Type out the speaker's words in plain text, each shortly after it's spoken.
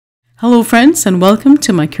Hello friends, and welcome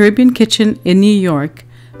to my Caribbean kitchen in New York.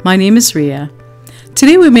 My name is Ria.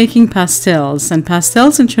 Today we're making pastels, and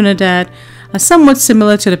pastels in Trinidad are somewhat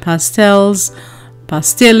similar to the pastels,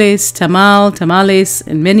 pasteles, tamal, tamales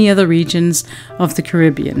in many other regions of the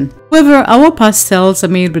Caribbean. However, our pastels are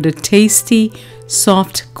made with a tasty,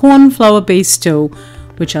 soft corn flour-based dough,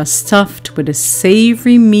 which are stuffed with a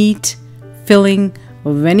savory meat filling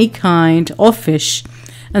of any kind or fish,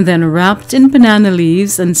 and then wrapped in banana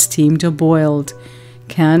leaves and steamed or boiled.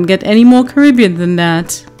 Can't get any more Caribbean than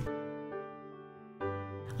that.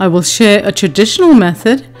 I will share a traditional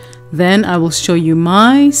method, then I will show you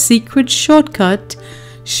my secret shortcut,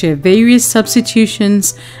 share various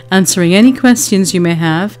substitutions, answering any questions you may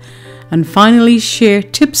have, and finally share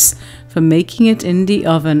tips for making it in the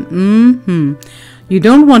oven. You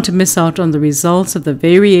don't want to miss out on the results of the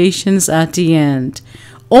variations at the end.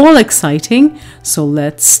 All exciting, so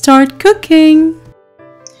let's start cooking.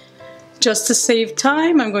 Just to save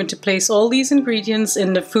time, I'm going to place all these ingredients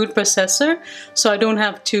in the food processor so I don't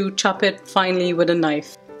have to chop it finely with a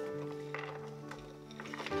knife.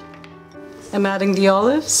 I'm adding the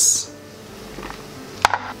olives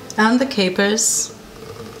and the capers,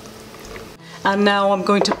 and now I'm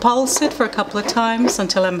going to pulse it for a couple of times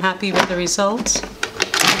until I'm happy with the result.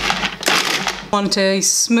 Want a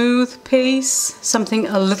smooth paste, something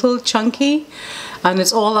a little chunky, and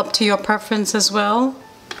it's all up to your preference as well.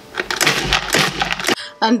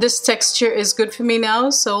 And this texture is good for me now,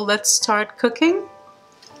 so let's start cooking.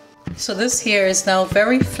 So this here is now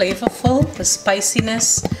very flavorful. The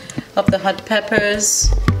spiciness of the hot peppers,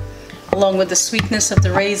 along with the sweetness of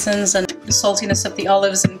the raisins and the saltiness of the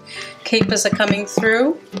olives and capers are coming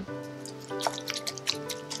through.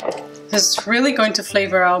 This is really going to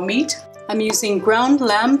flavor our meat. I'm using ground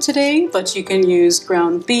lamb today, but you can use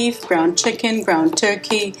ground beef, ground chicken, ground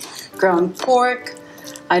turkey, ground pork.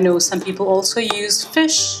 I know some people also use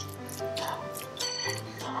fish.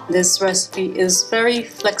 This recipe is very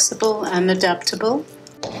flexible and adaptable.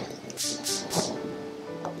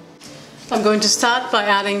 I'm going to start by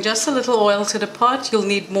adding just a little oil to the pot. You'll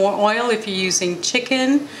need more oil if you're using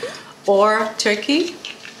chicken or turkey,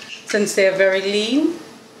 since they're very lean.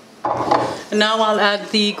 And now I'll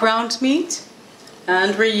add the ground meat,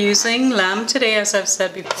 and we're using lamb today, as I've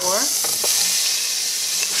said before.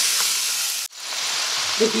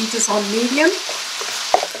 The heat is on medium.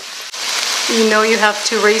 You know you have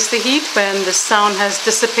to raise the heat when the sound has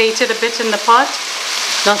dissipated a bit in the pot.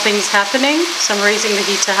 Nothing's happening, so I'm raising the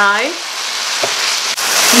heat to high.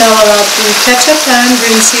 Now I'll add the ketchup and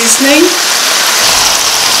green seasoning,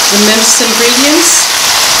 the minced ingredients,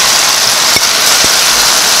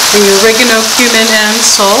 the oregano, cumin, and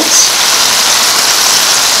salt,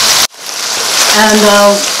 and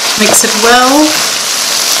I'll mix it well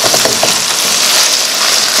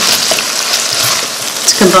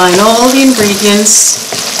to combine all the ingredients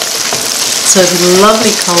so it's a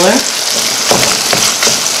lovely color.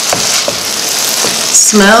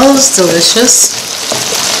 Smells delicious.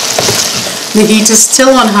 The heat is still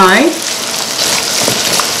on high.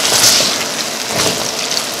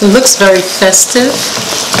 It looks very festive.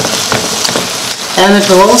 And it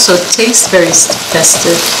will also taste very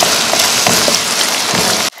festive.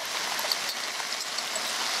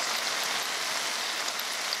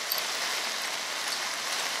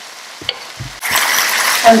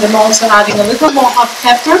 And I'm also adding a little more hot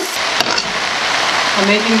pepper. I'm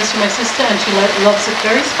making this for my sister, and she loves it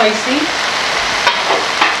very spicy.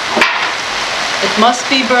 It must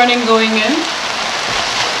be burning going in.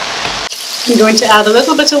 I'm going to add a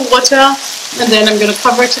little bit of water, and then I'm going to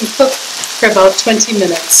cover it and cook for about 20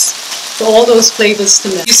 minutes for all those flavors to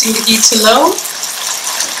mix. Using the heat to low.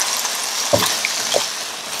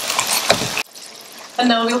 And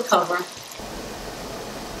now we'll cover.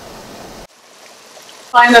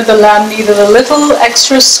 Find that the lamb needed a little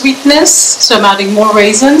extra sweetness, so I'm adding more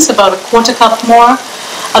raisins, about a quarter cup more,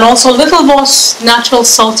 and also a little more natural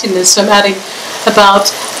saltiness, so I'm adding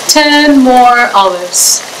about 10 more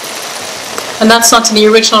olives. And that's not in the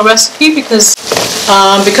original recipe because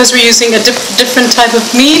we're using a different type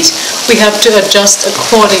of meat, we have to adjust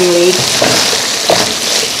accordingly.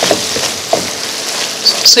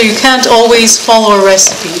 So you can't always follow a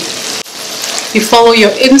recipe. You follow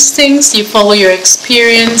your instincts, you follow your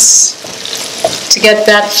experience to get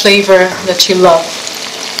that flavor that you love.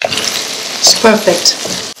 It's perfect.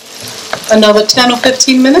 Another 10 or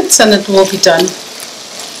 15 minutes and it will be done.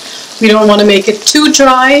 We don't want to make it too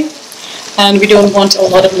dry, and we don't want a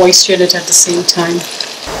lot of moisture in it at the same time.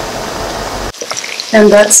 And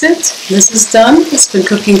that's it. This is done. It's been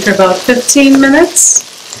cooking for about 15 minutes,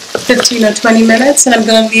 15 or 20 minutes, and I'm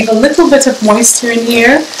going to leave a little bit of moisture in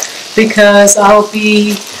here because I'll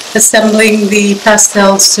be assembling the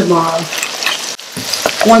pastels tomorrow.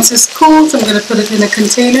 Once it's cooled, I'm going to put it in a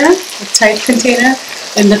container, a tight container,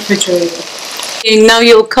 in the refrigerator. Okay, now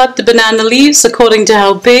you'll cut the banana leaves according to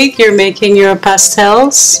how big you're making your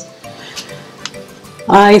pastels.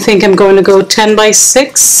 I think I'm going to go 10 by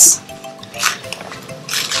 6.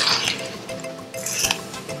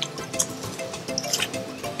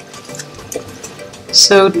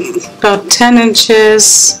 So about 10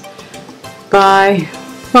 inches by,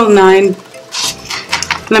 well, 9.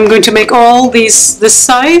 And I'm going to make all these this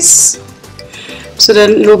size so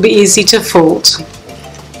then it will be easy to fold.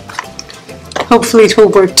 Hopefully it will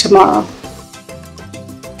work tomorrow.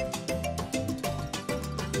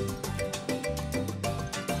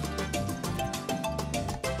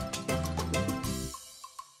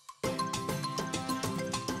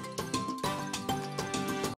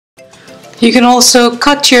 You can also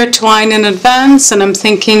cut your twine in advance, and I'm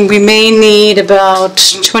thinking we may need about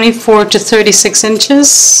 24 to 36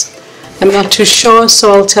 inches. I'm not too sure,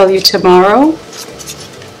 so I'll tell you tomorrow.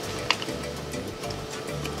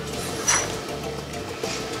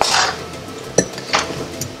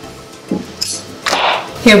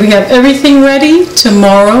 Here we have everything ready.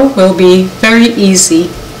 Tomorrow will be very easy.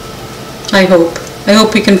 I hope. I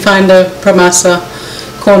hope we can find a promasa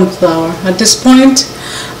corn flour. At this point,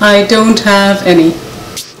 I don't have any.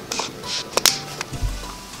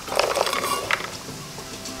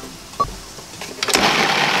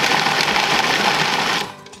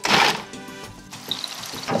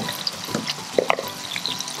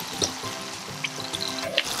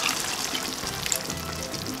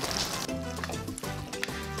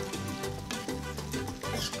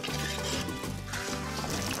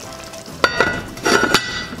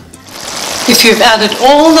 If you've added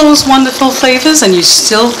all those wonderful flavors and you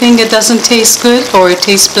still think it doesn't taste good or it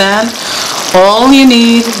tastes bland, all you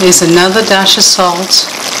need is another dash of salt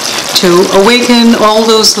to awaken all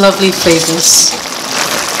those lovely flavors.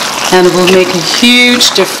 And it will make a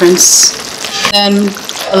huge difference. Then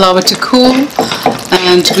allow it to cool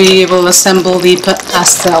and we will assemble the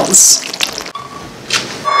pastels.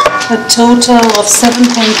 A total of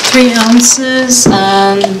 7.3 ounces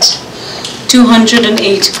and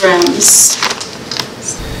 208 grams.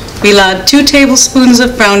 We'll add 2 tablespoons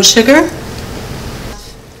of brown sugar,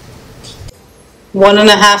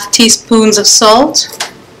 1.5 teaspoons of salt.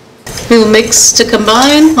 We'll mix to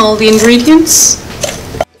combine all the ingredients.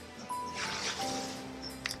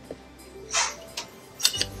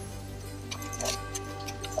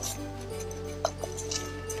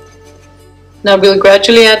 Now we'll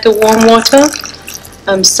gradually add the warm water.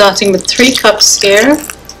 I'm starting with 3 cups here.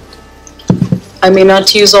 I may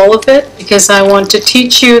not use all of it because I want to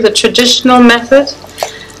teach you the traditional method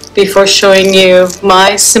before showing you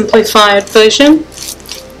my simplified version.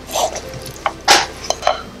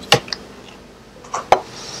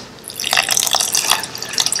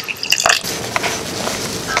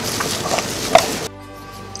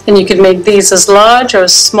 And you can make these as large or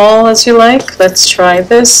as small as you like. Let's try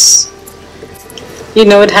this. You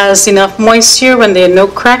know it has enough moisture when there are no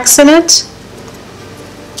cracks in it.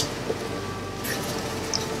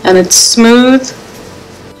 And it's smooth.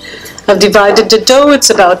 I've divided the dough. It's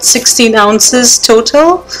about 16 ounces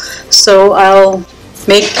total. So I'll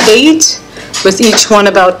make 8 with each one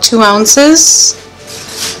about 2 ounces.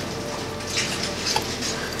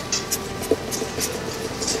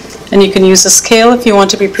 And you can use a scale if you want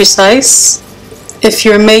to be precise. If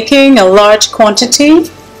you're making a large quantity,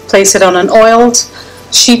 place it on an oiled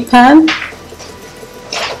sheet pan.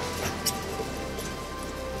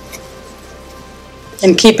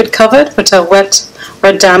 And keep it covered with a wet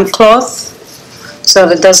or damp cloth so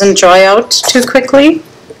that it doesn't dry out too quickly.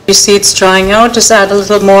 You see it's drying out, just add a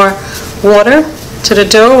little more water to the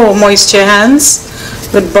dough or moisten your hands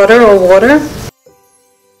with butter or water.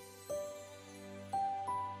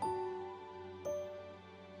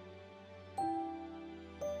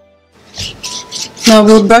 Now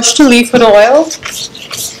we'll brush the leaf with oil.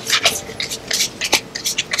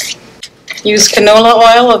 Use canola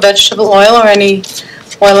oil or vegetable oil or any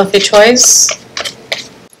oil of your choice.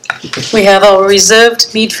 We have our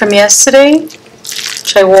reserved meat from yesterday,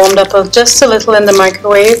 which I warmed up just a little in the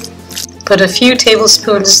microwave. Put a few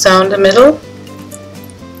tablespoons down the middle.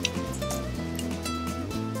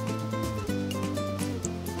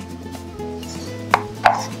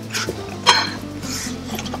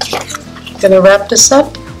 Gonna wrap this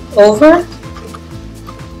up over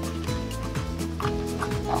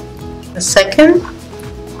a second,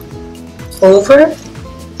 over,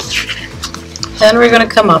 and we're gonna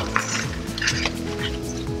come up.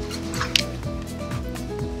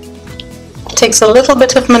 takes a little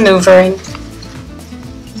bit of maneuvering.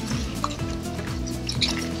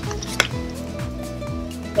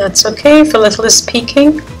 That's okay if a little is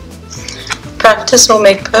peeking. Practice will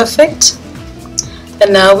make perfect.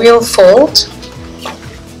 And now we'll fold.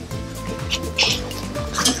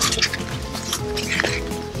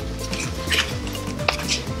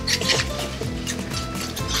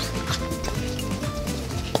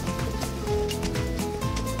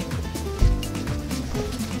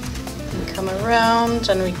 And come around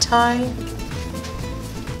and retie.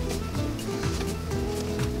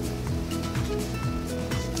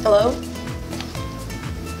 Hello?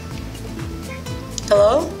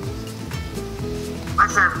 Hello?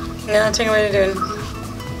 What's up? Nothing. What are you doing? What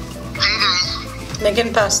are you doing?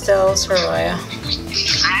 Making pastels for Raya.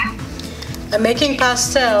 I'm making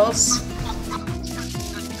pastels.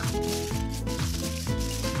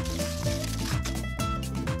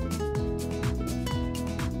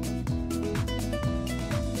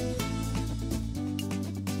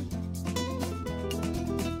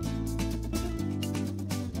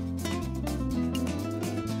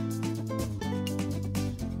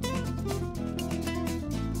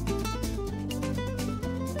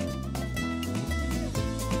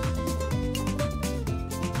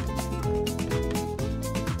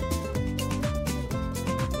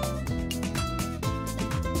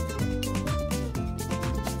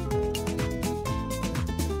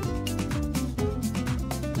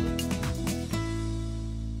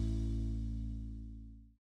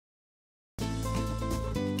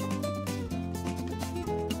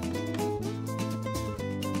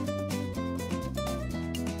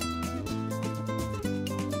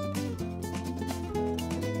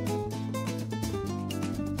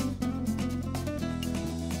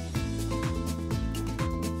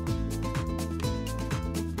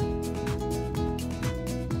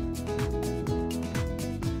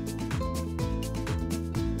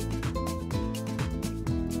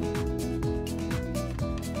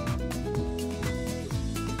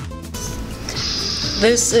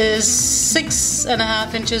 This is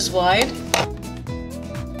 6.5 inches wide.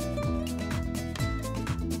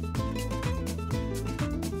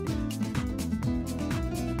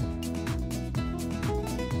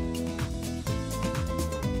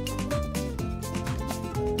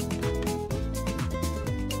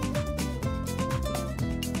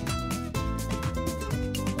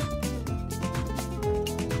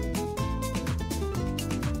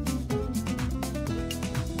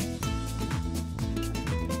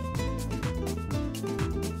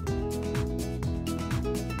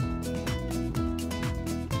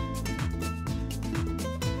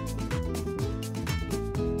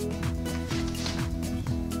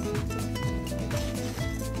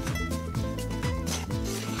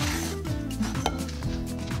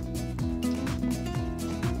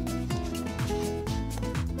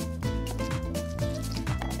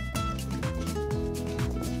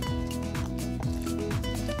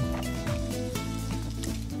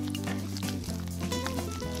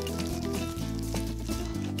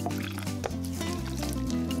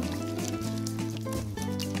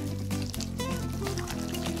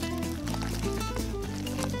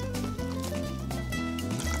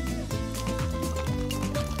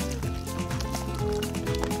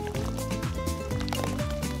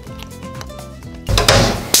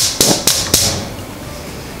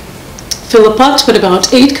 Fill a pot with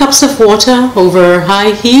about 8 cups of water over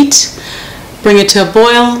high heat. Bring it to a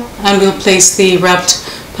boil and we'll place the wrapped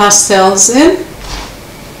pastels in.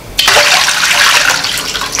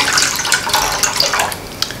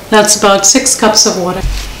 That's about 6 cups of water.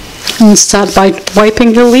 And start by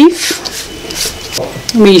wiping the leaf.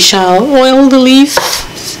 We shall oil the leaf.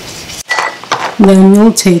 Then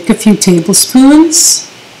we'll take a few tablespoons,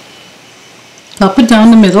 pop it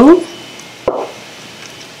down the middle.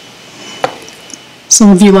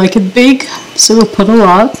 Some of you like it big, so we'll put a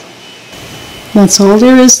lot. That's all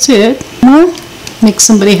there is to it. More, make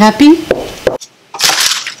somebody happy.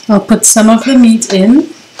 I'll put some of the meat in.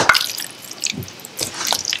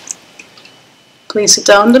 Place it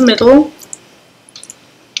down the middle.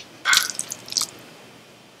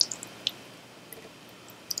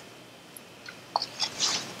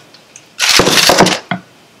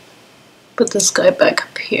 Put this guy back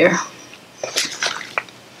up here.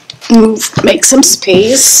 Make some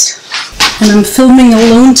space. And I'm filming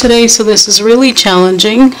alone today, so this is really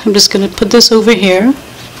challenging. I'm just going to put this over here.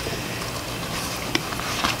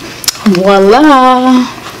 Voila!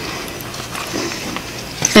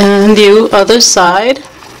 And the other side.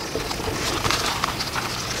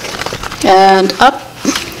 And up.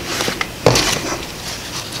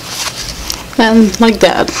 And like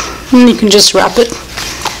that. And you can just wrap it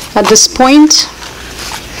at this point.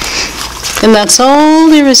 And that's all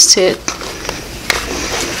there is to it.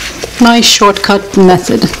 My shortcut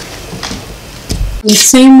method. The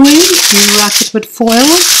same way, you wrap it with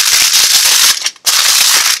foil.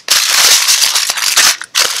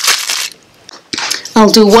 I'll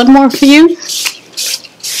do one more for you.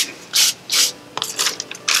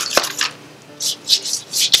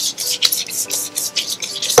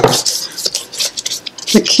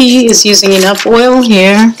 The key is using enough oil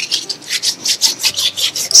here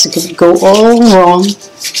so it could go all wrong.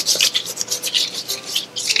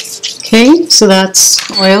 Okay, so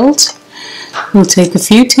that's oiled. We'll take a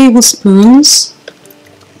few tablespoons,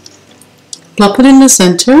 plop it in the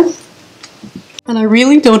center. And I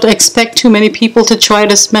really don't expect too many people to try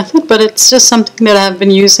this method, but it's just something that I've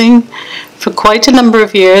been using for quite a number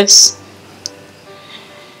of years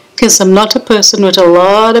because I'm not a person with a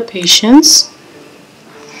lot of patience.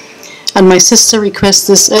 And my sister requests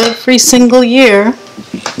this every single year,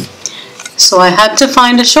 so I had to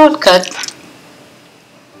find a shortcut.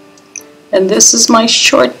 And this is my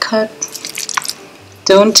shortcut.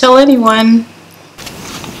 Don't tell anyone.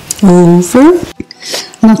 Over.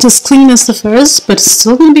 Not as clean as the first, but it's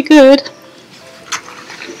still going to be good.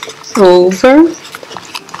 Over.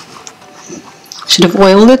 Should have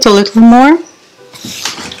oiled it a little more.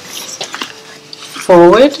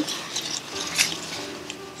 Forward.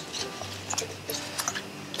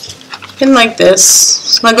 And like this.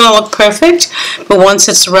 It's not going to look perfect, but once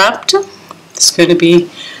it's wrapped, it's going to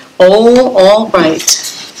be all right.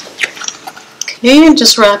 Okay, and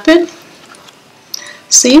just wrap it.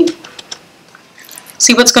 See?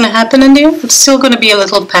 See what's going to happen in there? It's still going to be a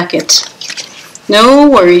little packet. No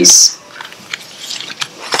worries.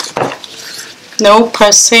 No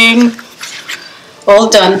pressing. All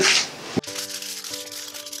done.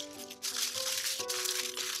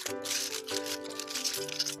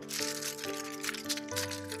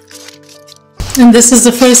 And this is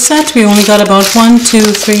the first set. We only got about 1, 2,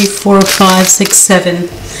 3, 4, 5, 6, 7.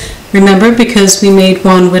 Remember, because we made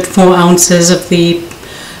one with 4 ounces of the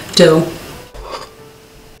dough.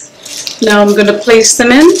 Now I'm going to place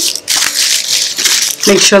them in.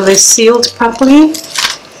 Make sure they're sealed properly.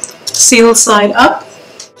 Seal side up.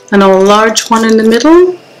 And a large one in the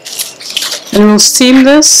middle. And we'll steam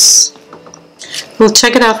this. We'll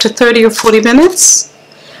check it after 30 or 40 minutes.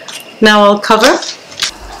 Now I'll cover.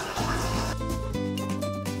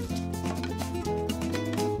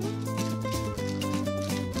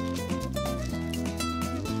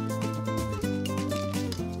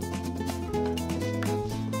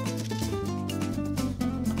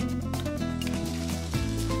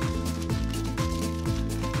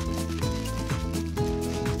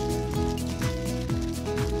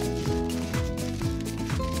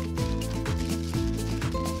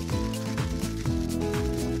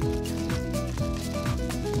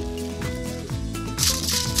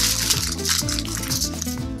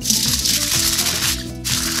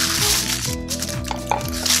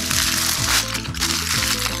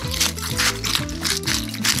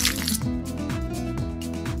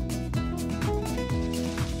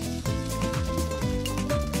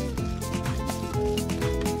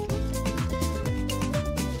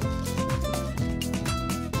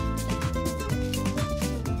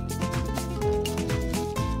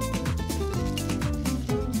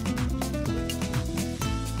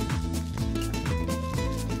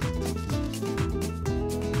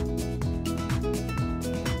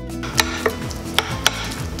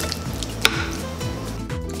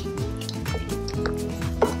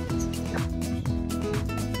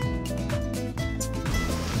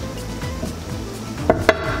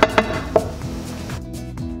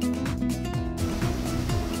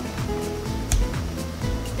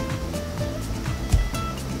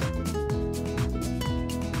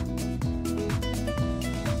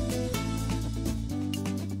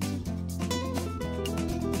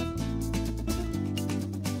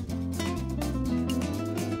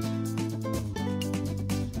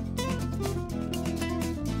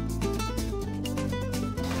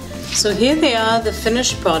 So here they are, the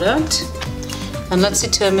finished product, and let's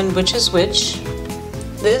determine which is which.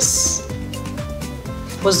 This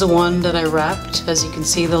was the one that I wrapped. As you can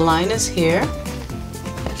see, the line is here.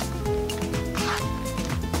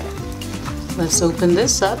 Let's open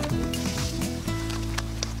this up.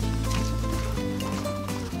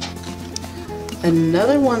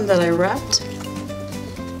 Another one that I wrapped.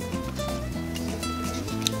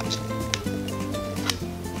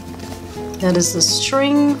 That is the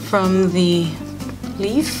string from the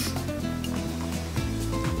leaf,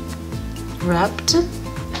 wrapped.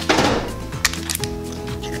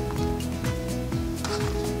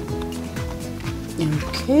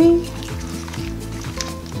 Okay.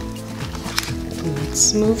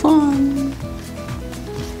 Let's move on.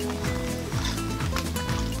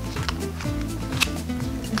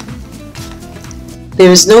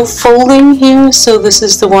 There's no folding here, so this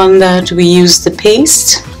is the one that we use the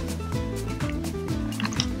paste.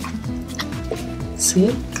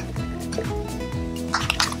 See?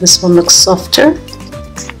 This one looks softer.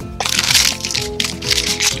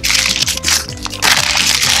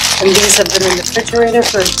 And these have been in the refrigerator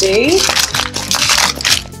for a day.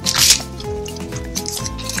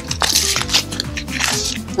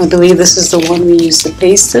 I believe this is the one we use the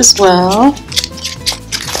paste as well.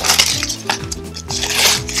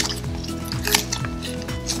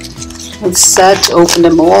 It's sad to open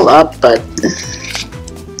them all up, but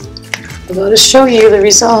I'm going to show you the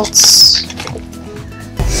results.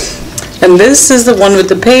 And this is the one with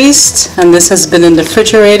the paste, and this has been in the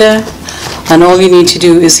refrigerator, and all you need to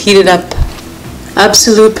do is heat it up.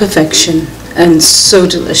 Absolute perfection, and so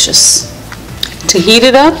delicious. To heat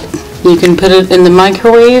it up, you can put it in the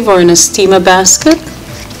microwave or in a steamer basket.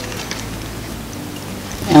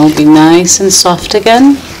 It'll be nice and soft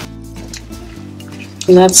again.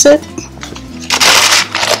 And that's it.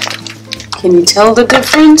 Can you tell the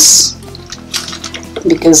difference?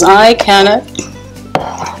 Because I cannot.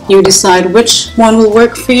 You decide which one will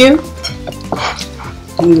work for you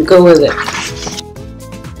and go with it.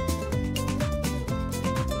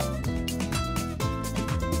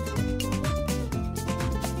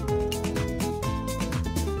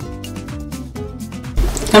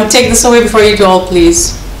 Come take this away before you go,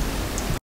 please.